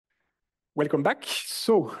Welcome back.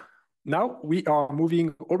 So now we are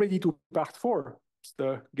moving already to part 4.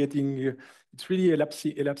 It's really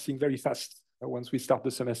elapsing very fast once we start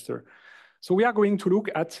the semester. So we are going to look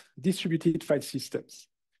at distributed file systems.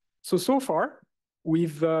 So far,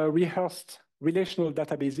 we've rehearsed relational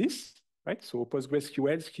databases, right? So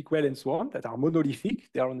PostgreSQL, SQL, and so on, that are monolithic.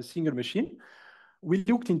 They are on a single machine. We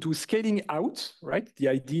looked into scaling out, right? The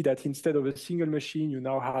idea that instead of a single machine, you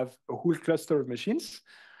now have a whole cluster of machines.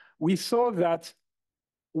 We saw that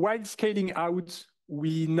while scaling out,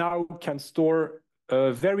 we now can store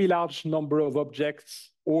a very large number of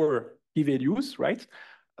objects or key values, right?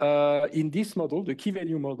 In this model, the key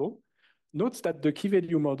value model, note that the key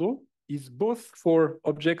value model is both for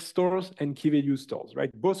object stores and key value stores,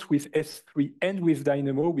 right? Both with S3 and with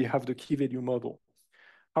Dynamo, we have the key value model.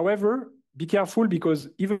 However, be careful, because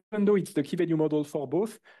even though it's the key value model for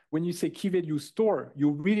both, when you say key value store, you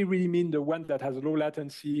really mean the one that has low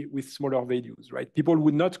latency with smaller values, right? People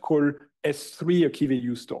would not call S3 a key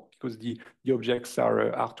value store because the objects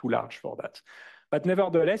are too large for that. But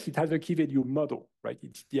nevertheless, it has a key value model, right?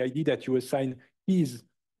 It's the idea that you assign keys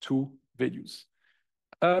to values.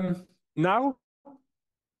 Now,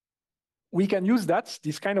 we can use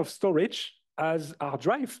this kind of storage as our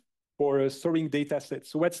drive for storing data sets.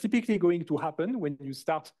 So what's typically going to happen when you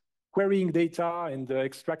start querying data and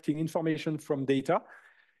extracting information from data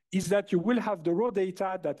is that you will have the raw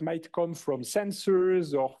data that might come from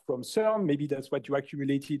sensors or from CERN. Maybe that's what you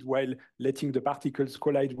accumulated while letting the particles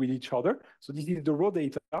collide with each other. So this is the raw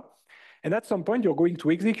data. And at some point, you're going to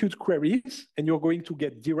execute queries and you're going to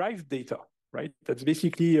get derived data, right? That's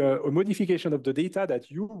basically a modification of the data that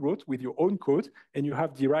you wrote with your own code, and you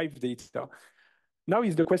have derived data. Now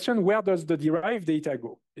is the question, where does the derived data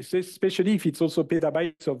go? Especially if it's also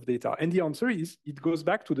petabytes of data. And the answer is, it goes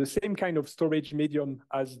back to the same kind of storage medium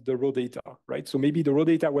as the raw data, right? So maybe the raw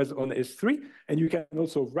data was on S3, and you can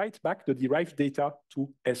also write back the derived data to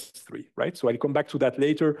S3, right? So I'll come back to that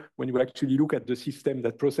later when you actually look at the system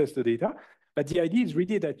that processed the data. But the idea is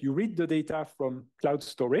really that you read the data from cloud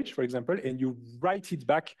storage, for example, and you write it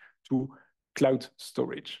back to cloud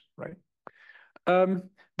storage, right?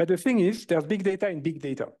 But the thing is, there's big data and big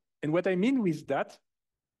data. And what I mean with that,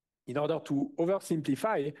 in order to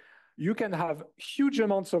oversimplify, you can have huge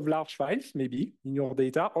amounts of large files, maybe, in your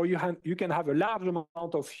data, or you can have a large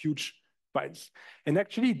amount of huge files. And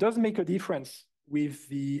actually, it does make a difference with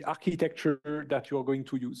the architecture that you're going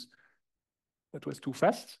to use. That was too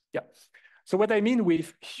fast. Yeah. So what I mean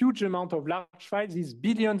with huge amount of large files is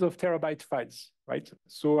billions of terabyte files, right?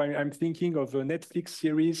 So I'm thinking of a Netflix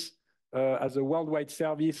series as a worldwide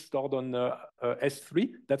service stored on S3.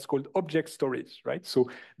 That's called object storage, right? So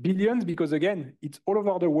billions, because again, it's all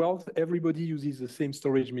over the world. Everybody uses the same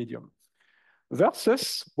storage medium.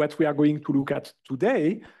 Versus what we are going to look at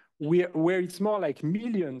today, where it's more like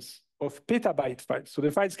millions of petabyte files. So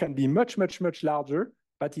the files can be much larger,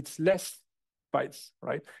 but it's less files,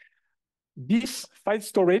 right? This file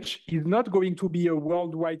storage is not going to be a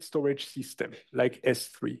worldwide storage system like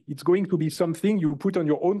S3. It's going to be something you put on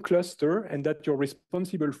your own cluster and that you're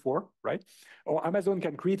responsible for, right? Or Amazon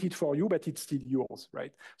can create it for you, but it's still yours,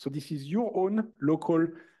 right? So this is your own local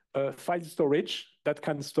file storage that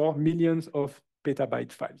can store millions of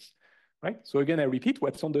petabyte files, right? So again, I repeat,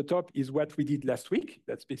 what's on the top is what we did last week.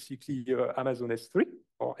 That's basically Amazon S3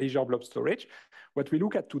 or Azure Blob Storage. What we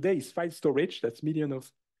look at today is file storage. That's millions of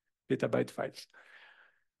petabyte files.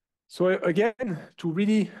 So again, to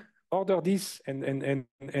really order this and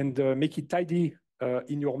make it tidy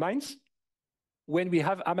in your minds, when we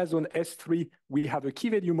have Amazon S3, we have a key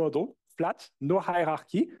value model, flat, no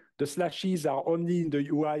hierarchy. The slashes are only in the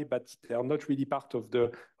UI, but they are not really part of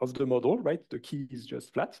the model, right? The key is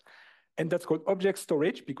just flat. And that's called object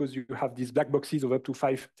storage because you have these black boxes of up to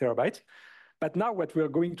 5 terabytes. But now what we're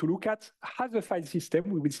going to look at has a file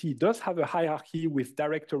system. We will see it does have a hierarchy with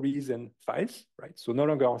directories and files, right? So no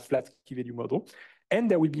longer a flat key value model.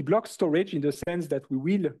 And there will be block storage in the sense that we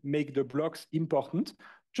will make the blocks important,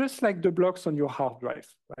 just like the blocks on your hard drive,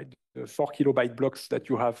 right? The 4 kilobyte blocks that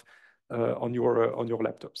you have on your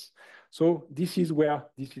laptops. So this is where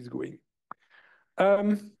this is going.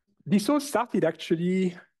 This all started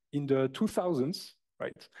actually in the 2000s,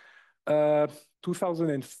 right?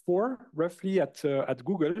 2004, roughly, at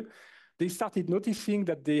Google, they started noticing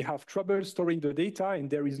that they have trouble storing the data, and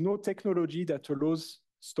there is no technology that allows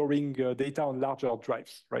storing data on larger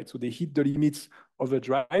drives, right? So they hit the limits of a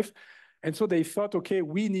drive. And so they thought, okay,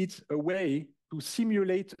 we need a way to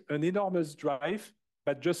simulate an enormous drive,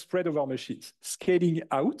 but just spread over machines, scaling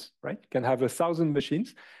out, right? You can have 1,000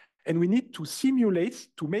 machines. And we need to simulate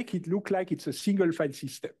to make it look like it's a single file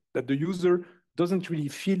system, that the user doesn't really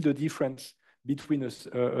feel the difference between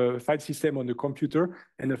a file system on a computer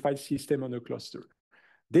and a file system on a cluster.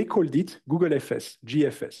 They called it Google FS,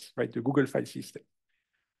 GFS, right? The Google File System.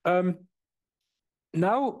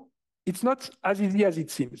 Now, it's not as easy as it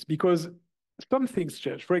seems because some things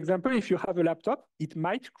change. For example, if you have a laptop, it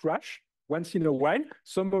might crash once in a while.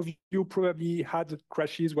 Some of you probably had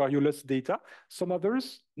crashes where you lost data. Some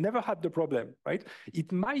others never had the problem, right?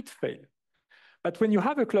 It might fail. But when you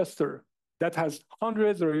have a cluster that has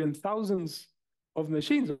hundreds or even thousands of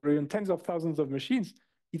machines or even tens of thousands of machines,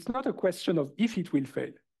 it's not a question of if it will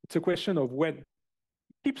fail. It's a question of when. It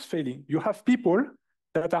keeps failing. You have people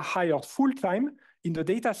that are hired full-time in the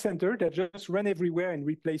data center that just run everywhere and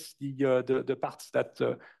replace the parts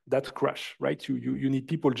that crash, right? You need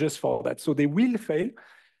people just for that. So they will fail.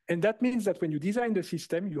 And that means that when you design the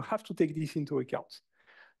system, you have to take this into account.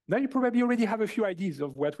 Now you probably already have a few ideas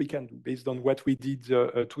of what we can do based on what we did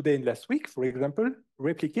today and last week. For example,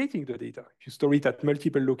 replicating the data. If you store it at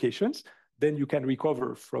multiple locations, then you can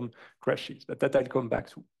recover from crashes, but that I'll come back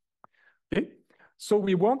to. Okay? So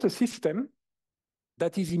we want a system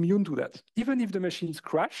that is immune to that. Even if the machines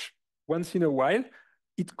crash once in a while,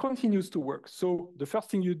 it continues to work. So the first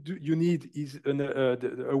thing you need is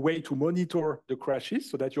a way to monitor the crashes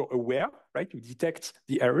so that you're aware, right? You detect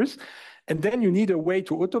the errors. And then you need a way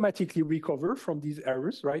to automatically recover from these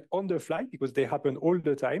errors, right? On the fly, because they happen all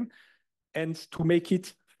the time, and to make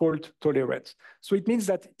it fault tolerant. So it means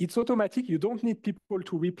that it's automatic. You don't need people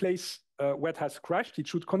to replace what has crashed. It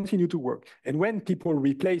should continue to work. And when people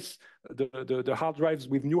replace the hard drives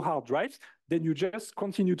with new hard drives, then you just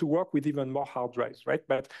continue to work with even more hard drives, right?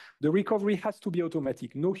 But the recovery has to be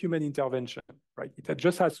automatic, no human intervention, right? It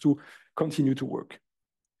just has to continue to work.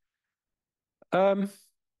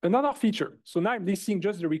 Another feature. So now I'm listing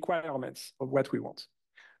just the requirements of what we want.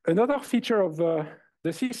 Another feature of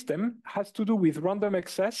the system has to do with random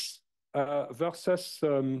access versus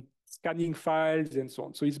scanning files and so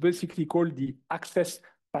on. So it's basically called the access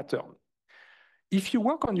pattern. If you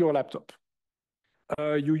work on your laptop,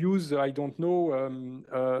 you use, I don't know,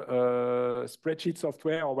 spreadsheet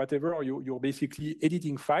software or whatever, or you're basically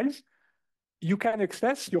editing files, you can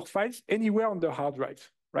access your files anywhere on the hard drive,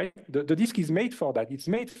 right? The disk is made for that. It's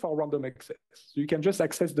made for random access. So you can just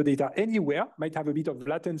access the data anywhere, might have a bit of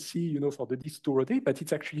latency, for the disk to rotate, but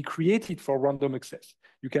it's actually created for random access.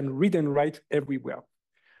 You can read and write everywhere.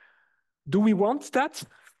 Do we want that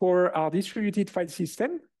for our distributed file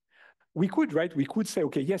system? We could, right? We could say,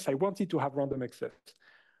 okay, yes, I want it to have random access.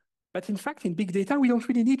 But in fact, in big data, we don't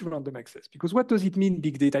really need random access because what does it mean,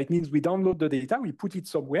 big data? It means we download the data, we put it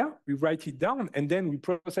somewhere, we write it down, and then we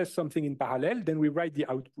process something in parallel, then we write the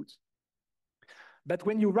output. But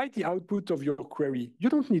when you write the output of your query, you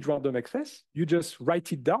don't need random access. You just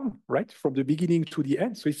write it down, right? From the beginning to the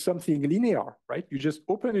end. So it's something linear, right? You just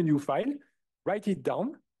open a new file, write it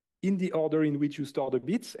down in the order in which you store the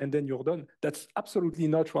bits, and then you're done. That's absolutely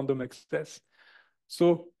not random access.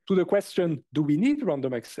 So to the question, do we need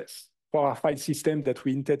random access for our file system that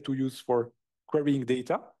we intend to use for querying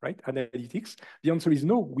data, right? Analytics. The answer is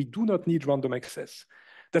no, we do not need random access.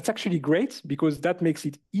 That's actually great because that makes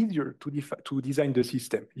it easier to design the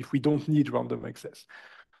system if we don't need random access.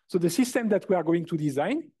 So the system that we are going to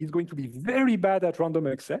design is going to be very bad at random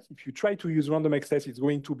access. If you try to use random access, it's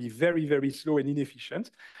going to be very, very slow and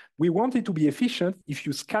inefficient. We want it to be efficient if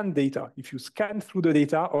you scan data, if you scan through the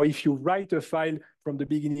data, or if you write a file from the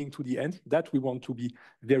beginning to the end, that we want to be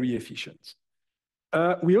very efficient.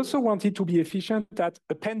 We also want it to be efficient at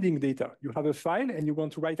appending data. You have a file and you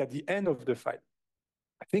want to write at the end of the file.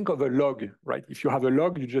 Think of a log, right? If you have a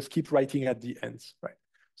log, you just keep writing at the end, right?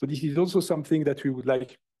 So this is also something that we would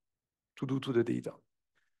like to do to the data.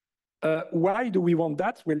 Why do we want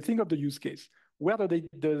that? Well, think of the use case. Where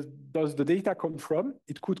does the data come from?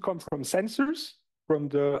 It could come from sensors, from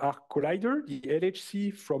the ARC collider, the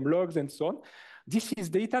LHC, from logs and so on. This is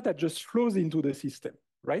data that just flows into the system,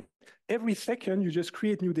 right? Every second, you just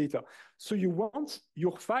create new data. So you want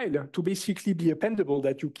your file to basically be appendable,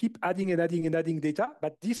 that you keep adding and adding and adding data,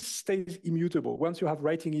 but this stays immutable. Once you have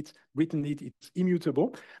written it, it's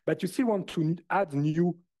immutable, but you still want to add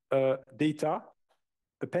new data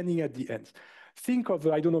appending at the end. Think of,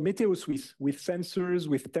 I don't know, Meteo Swiss with sensors,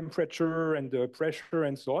 with temperature and pressure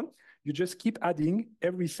and so on. You just keep adding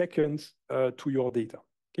every second to your data.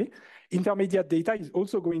 Okay. Intermediate data is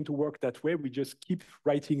also going to work that way. We just keep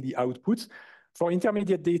writing the outputs. For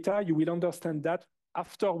intermediate data, you will understand that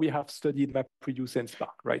after we have studied MapReduce and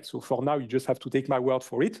Spark, right? So for now, you just have to take my word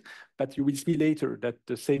for it, but you will see later that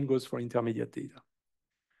the same goes for intermediate data.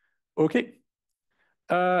 Okay.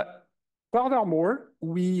 Furthermore,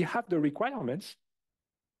 we have the requirements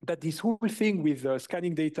that this whole thing with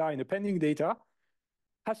scanning data and appending data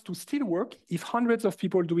has to still work if hundreds of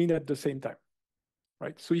people doing it at the same time,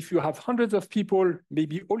 right? So if you have hundreds of people,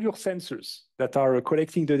 maybe all your sensors that are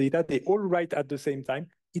collecting the data, they all write at the same time,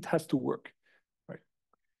 it has to work, right?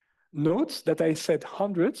 Note that I said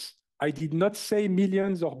hundreds, I did not say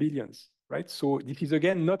millions or billions, right? So this is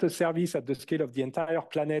again not a service at the scale of the entire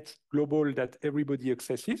planet global that everybody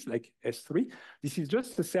accesses, like S3. This is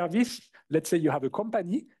just a service. Let's say you have a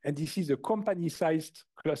company, and this is a company-sized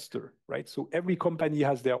cluster, right? So every company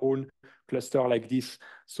has their own cluster like this.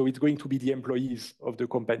 So it's going to be the employees of the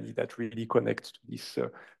company that really connect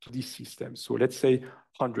to this system. So let's say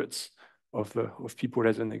hundreds of people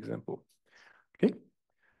as an example, okay?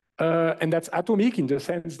 And that's atomic in the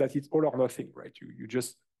sense that it's all or nothing, right? You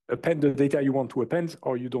just append the data you want to append,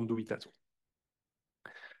 or you don't do it at all.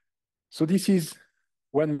 So this is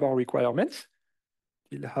one more requirement.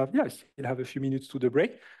 Still have a few minutes to the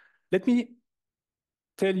break. Let me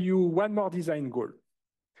tell you one more design goal.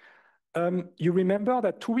 You remember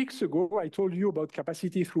that 2 weeks ago, I told you about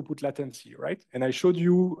capacity, throughput, latency, right? And I showed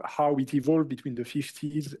you how it evolved between the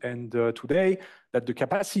 50s and today, that the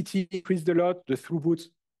capacity increased a lot, the throughput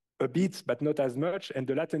a bit, but not as much, and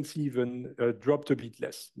the latency even dropped a bit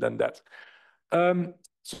less than that.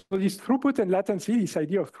 So this throughput and latency, this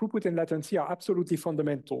idea of throughput and latency are absolutely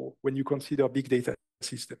fundamental when you consider big data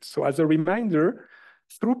systems. So as a reminder,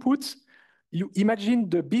 throughput, you imagine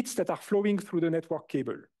the bits that are flowing through the network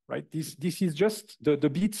cable, right? This is just the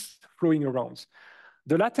bits flowing around.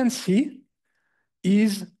 The latency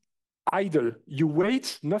is idle. You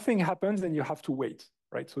wait, nothing happens, and you have to wait,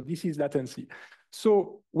 right? So this is latency.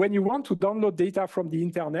 So when you want to download data from the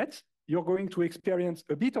internet, you're going to experience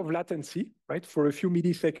a bit of latency, right? For a few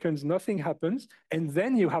milliseconds, nothing happens, and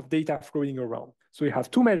then you have data flowing around. So you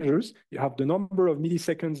have two measures. You have the number of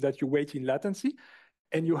milliseconds that you wait in latency,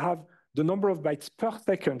 and you have the number of bytes per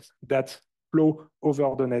second that flow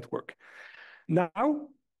over the network. Now,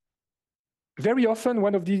 very often,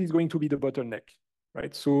 one of these is going to be the bottleneck,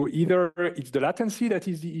 right? So either it's the latency that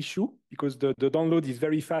is the issue, because the download is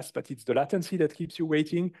very fast, but it's the latency that keeps you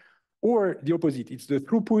waiting, or the opposite. It's the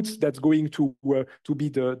throughput that's going to be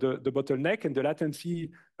the bottleneck, and the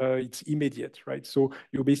latency, it's immediate, right? So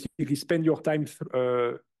you basically spend your time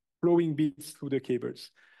flowing bits through the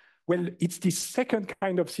cables. Well, it's the second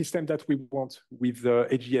kind of system that we want with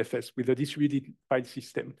HDFS, with the distributed file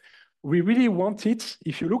system. We really want it,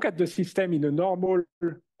 if you look at the system in a normal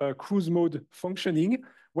cruise mode functioning,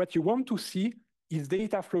 what you want to see is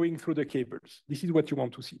data flowing through the cables. This is what you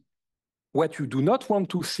want to see. What you do not want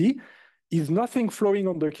to see is nothing flowing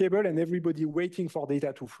on the cable and everybody waiting for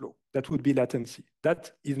data to flow. That would be latency. That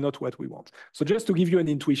is not what we want. So just to give you an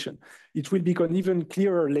intuition, it will become even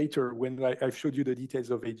clearer later when I've showed you the details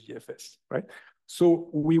of HDFS, right? So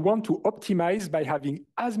we want to optimize by having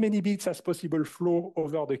as many bits as possible flow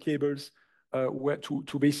over the cables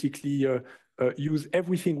to basically use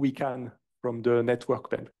everything we can from the network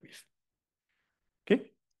bandwidth.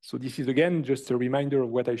 Okay, so this is again just a reminder of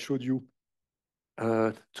what I showed you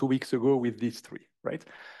 2 weeks ago with these three, right?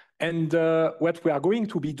 And what we are going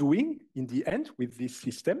to be doing in the end with this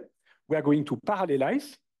system, we are going to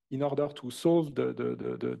parallelize in order to solve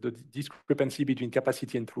the discrepancy between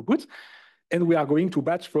capacity and throughput. And we are going to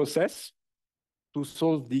batch process to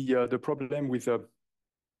solve the problem with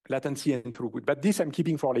latency and throughput. But this I'm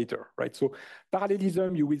keeping for later, right? So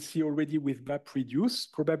parallelism you will see already with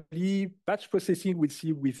MapReduce, probably batch processing we'll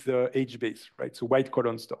see with HBase, right? So white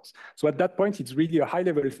column stores. So at that point, it's really a high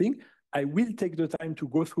level thing. I will take the time to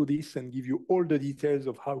go through this and give you all the details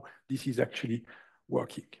of how this is actually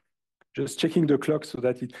working. Just checking the clock so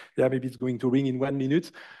that maybe it's going to ring in 1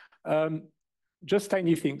 minute. Just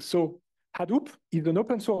tiny things. So Hadoop is an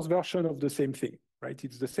open source version of the same thing, right?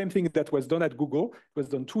 It's the same thing that was done at Google. It was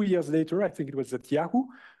done 2 years later. I think it was at Yahoo.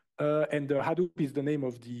 And Hadoop is the name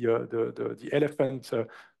of the elephant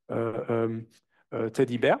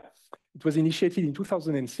teddy bear. It was initiated in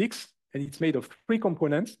 2006, and it's made of 3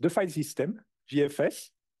 components: the file system,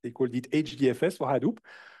 GFS, they called it HDFS for Hadoop,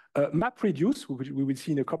 MapReduce, which we will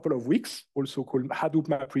see in a couple of weeks, also called Hadoop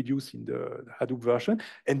MapReduce in the Hadoop version,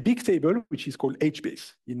 and Bigtable, which is called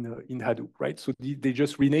HBase in Hadoop, right? So they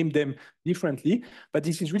just renamed them differently, but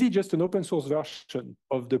this is really just an open source version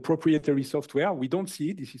of the proprietary software. We don't see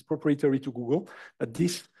it, this is proprietary to Google, but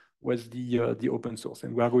this was the open source,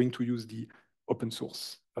 and we are going to use the open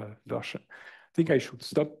source version. I think I should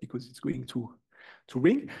stop because it's going to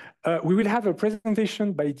ring. We will have a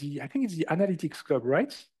presentation by I think it's the Analytics Club,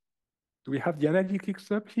 right? Do we have the Analytics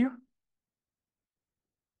Club here?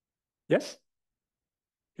 Yes?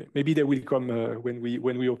 Okay. Maybe they will come when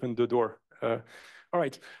we open the door. All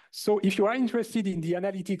right. So if you are interested in the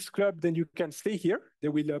analytics club, then you can stay here. They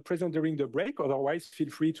will present during the break. Otherwise, feel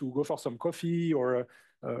free to go for some coffee or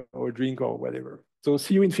a drink or whatever. So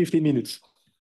see you in 15 minutes.